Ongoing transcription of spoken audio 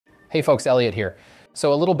Hey folks, Elliot here.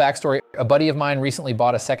 So a little backstory, a buddy of mine recently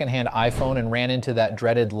bought a secondhand iPhone and ran into that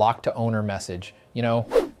dreaded lock to owner message. You know,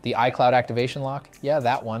 the iCloud activation lock? Yeah,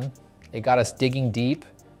 that one. It got us digging deep,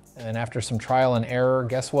 and after some trial and error,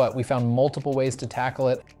 guess what? We found multiple ways to tackle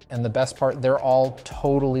it, and the best part, they're all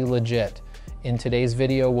totally legit. In today's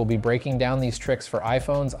video, we'll be breaking down these tricks for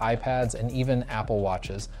iPhones, iPads, and even Apple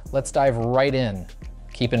Watches. Let's dive right in.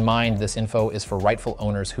 Keep in mind, this info is for rightful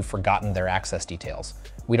owners who've forgotten their access details.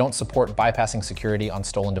 We don't support bypassing security on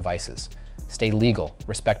stolen devices. Stay legal,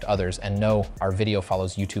 respect others, and know our video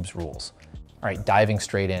follows YouTube's rules. All right, diving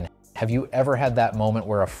straight in. Have you ever had that moment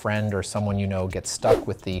where a friend or someone you know gets stuck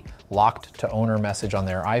with the locked to owner message on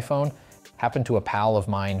their iPhone? Happened to a pal of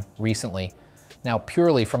mine recently. Now,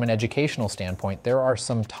 purely from an educational standpoint, there are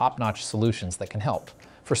some top-notch solutions that can help.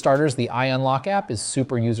 For starters, the iUnlock app is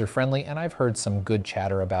super user-friendly, and I've heard some good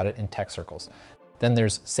chatter about it in tech circles. Then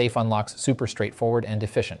there's Safe Unlocks, super straightforward and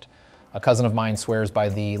efficient. A cousin of mine swears by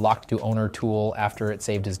the locked to owner tool after it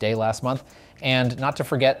saved his day last month. And not to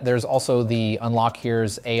forget, there's also the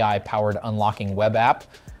UnlockHere's AI-powered unlocking web app.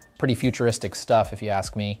 Pretty futuristic stuff, if you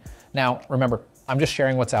ask me. Now, remember, I'm just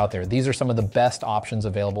sharing what's out there. These are some of the best options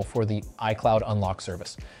available for the iCloud unlock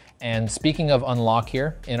service. And speaking of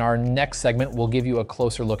UnlockHere, in our next segment, we'll give you a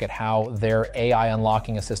closer look at how their AI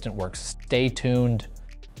unlocking assistant works. Stay tuned.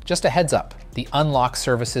 Just a heads up, the unlock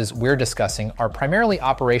services we're discussing are primarily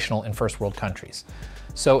operational in first world countries.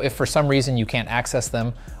 So if for some reason you can't access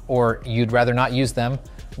them or you'd rather not use them,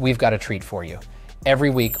 we've got a treat for you. Every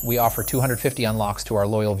week, we offer 250 unlocks to our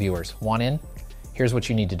loyal viewers. Want in? Here's what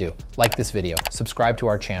you need to do. Like this video, subscribe to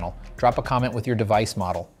our channel, drop a comment with your device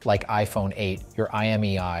model, like iPhone 8, your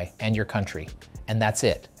IMEI, and your country. And that's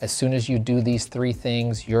it. As soon as you do these three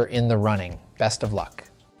things, you're in the running. Best of luck.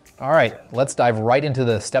 All right, let's dive right into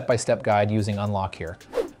the step-by-step guide using UnlockHere.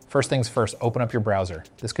 First things first, open up your browser.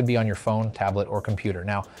 This could be on your phone, tablet, or computer.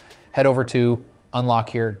 Now, head over to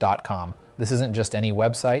unlockhere.com. This isn't just any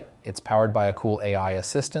website. It's powered by a cool AI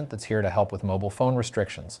assistant that's here to help with mobile phone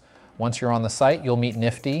restrictions. Once you're on the site, you'll meet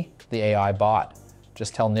Nifty, the AI bot.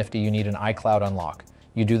 Just tell Nifty you need an iCloud unlock.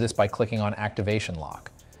 You do this by clicking on Activation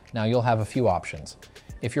Lock. Now you'll have a few options.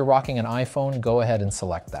 If you're rocking an iPhone, go ahead and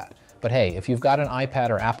select that. But hey, if you've got an iPad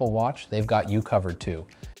or Apple Watch, they've got you covered too.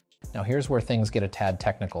 Now here's where things get a tad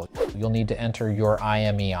technical. You'll need to enter your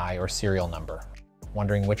IMEI or serial number.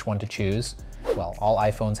 Wondering which one to choose? Well, all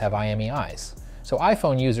iPhones have IMEIs. So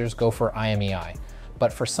iPhone users go for IMEI.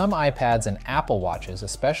 But for some iPads and Apple Watches,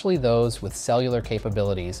 especially those with cellular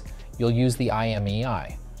capabilities, you'll use the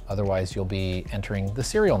IMEI. Otherwise, you'll be entering the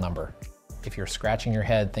serial number. If you're scratching your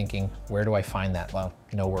head thinking, where do I find that? Well,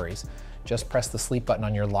 no worries. Just press the sleep button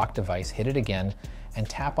on your lock device, hit it again, and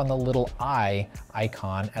tap on the little I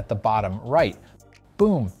icon at the bottom right.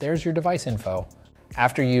 Boom, there's your device info.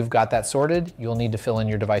 After you've got that sorted, you'll need to fill in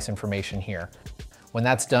your device information here. When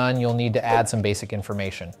that's done, you'll need to add some basic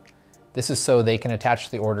information. This is so they can attach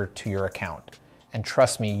the order to your account. And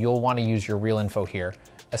trust me, you'll want to use your real info here,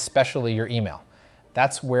 especially your email.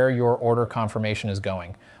 That's where your order confirmation is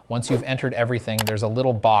going. Once you've entered everything, there's a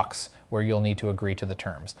little box where you'll need to agree to the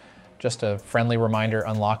terms. Just a friendly reminder,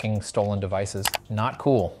 unlocking stolen devices, not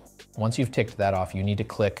cool. Once you've ticked that off, you need to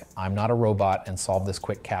click I'm not a robot and solve this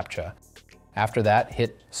quick CAPTCHA. After that,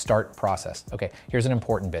 hit Start Process. Okay, here's an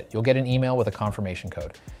important bit. You'll get an email with a confirmation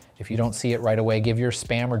code. If you don't see it right away, give your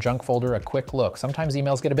spam or junk folder a quick look. Sometimes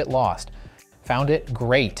emails get a bit lost. Found it?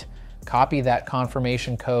 Great. Copy that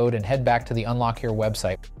confirmation code and head back to the UnlockHere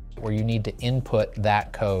website where you need to input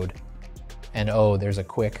that code. And oh, there's a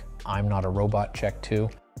quick I'm not a robot check too.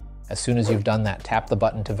 As soon as you've done that, tap the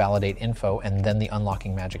button to validate info and then the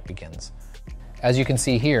unlocking magic begins. As you can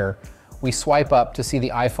see here, we swipe up to see the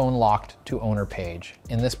iPhone locked to owner page.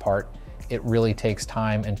 In this part, it really takes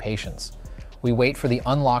time and patience. We wait for the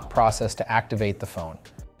unlock process to activate the phone.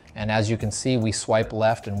 And as you can see, we swipe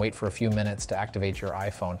left and wait for a few minutes to activate your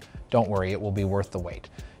iPhone. Don't worry, it will be worth the wait.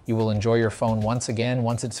 You will enjoy your phone once again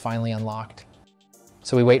once it's finally unlocked.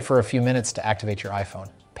 So we wait for a few minutes to activate your iPhone.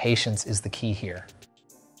 Patience is the key here.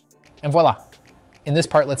 And voila. In this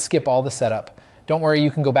part, let's skip all the setup. Don't worry,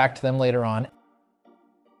 you can go back to them later on.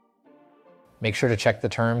 Make sure to check the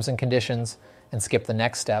terms and conditions and skip the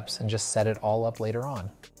next steps and just set it all up later on.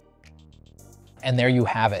 And there you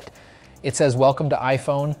have it. It says, welcome to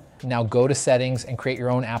iPhone. Now go to settings and create your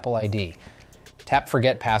own Apple ID. Tap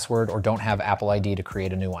forget password or don't have Apple ID to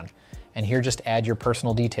create a new one. And here just add your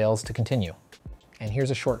personal details to continue. And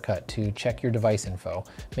here's a shortcut to check your device info,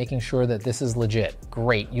 making sure that this is legit.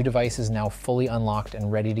 Great, your device is now fully unlocked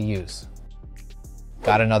and ready to use.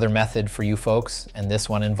 Got another method for you folks, and this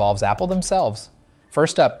one involves Apple themselves.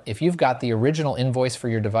 First up, if you've got the original invoice for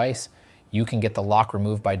your device, you can get the lock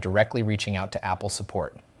removed by directly reaching out to Apple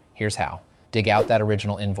support. Here's how. Dig out that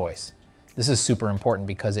original invoice. This is super important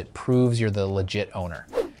because it proves you're the legit owner.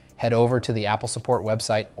 Head over to the Apple support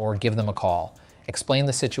website or give them a call. Explain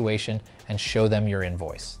the situation and show them your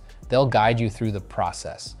invoice. They'll guide you through the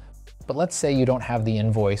process. But let's say you don't have the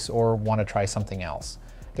invoice or want to try something else.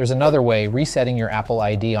 There's another way, resetting your Apple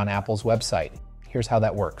ID on Apple's website. Here's how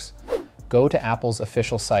that works. Go to Apple's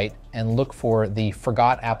official site and look for the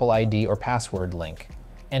Forgot Apple ID or Password link.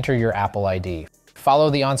 Enter your Apple ID. Follow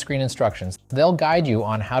the on-screen instructions. They'll guide you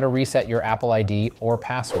on how to reset your Apple ID or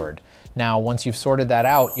password. Now, once you've sorted that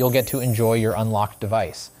out, you'll get to enjoy your unlocked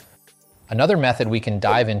device. Another method we can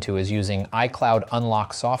dive into is using iCloud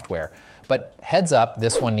unlock software. But heads up,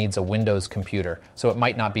 this one needs a Windows computer, so it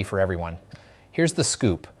might not be for everyone. Here's the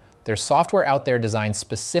scoop. There's software out there designed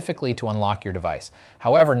specifically to unlock your device.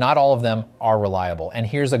 However, not all of them are reliable. And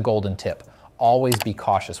here's a golden tip. Always be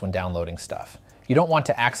cautious when downloading stuff. You don't want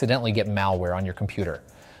to accidentally get malware on your computer.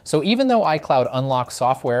 So even though iCloud unlock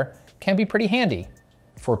software can be pretty handy,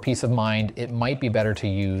 for peace of mind, it might be better to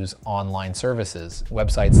use online services.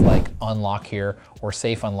 Websites like UnlockHere or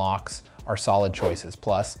Safe Unlocks are solid choices.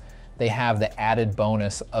 Plus, they have the added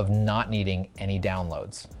bonus of not needing any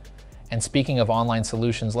downloads. And speaking of online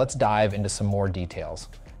solutions, let's dive into some more details.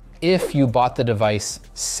 If you bought the device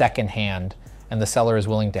secondhand and the seller is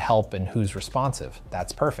willing to help and who's responsive,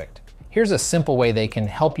 that's perfect. Here's a simple way they can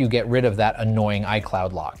help you get rid of that annoying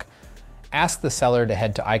iCloud lock. Ask the seller to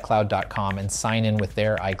head to iCloud.com and sign in with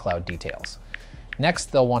their iCloud details.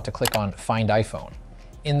 Next, they'll want to click on Find iPhone.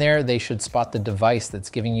 In there, they should spot the device that's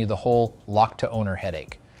giving you the whole lock to owner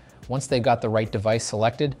headache. Once they've got the right device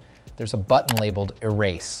selected, there's a button labeled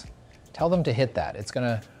Erase. Tell them to hit that. It's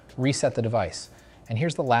gonna reset the device. And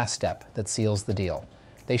here's the last step that seals the deal.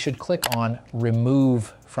 They should click on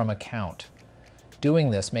Remove from Account.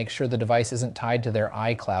 Doing this makes sure the device isn't tied to their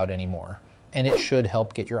iCloud anymore, and it should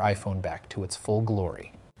help get your iPhone back to its full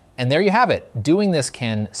glory. And there you have it. Doing this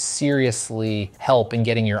can seriously help in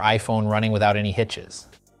getting your iPhone running without any hitches.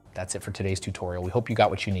 That's it for today's tutorial. We hope you got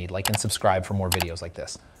what you need. Like and subscribe for more videos like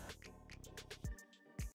this.